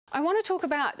I want to talk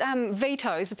about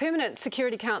vetoes. The Permanent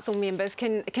Security Council members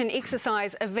can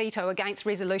exercise a veto against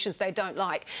resolutions they don't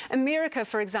like. America,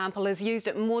 for example, has used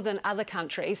it more than other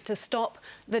countries to stop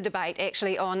the debate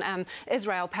actually on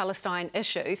Israel-Palestine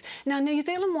issues. Now, New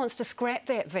Zealand wants to scrap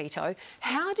that veto.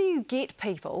 How do you get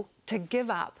people to give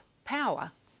up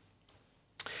power?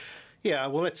 Yeah,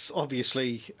 well, it's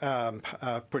obviously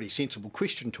a pretty sensible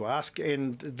question to ask,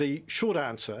 and the short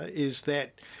answer is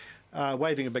that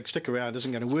waving a big stick around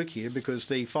isn't going to work here, because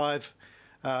the five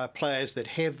players that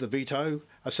have the veto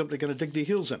are simply going to dig their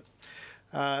heels in.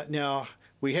 Now,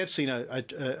 we have seen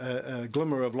a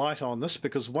glimmer of light on this,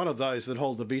 because one of those that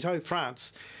hold the veto,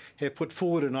 France, have put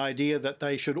forward an idea that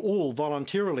they should all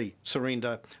voluntarily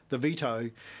surrender the veto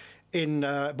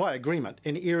by agreement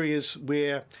in areas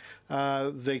where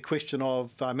the question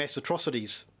of mass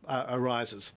atrocities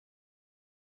arises.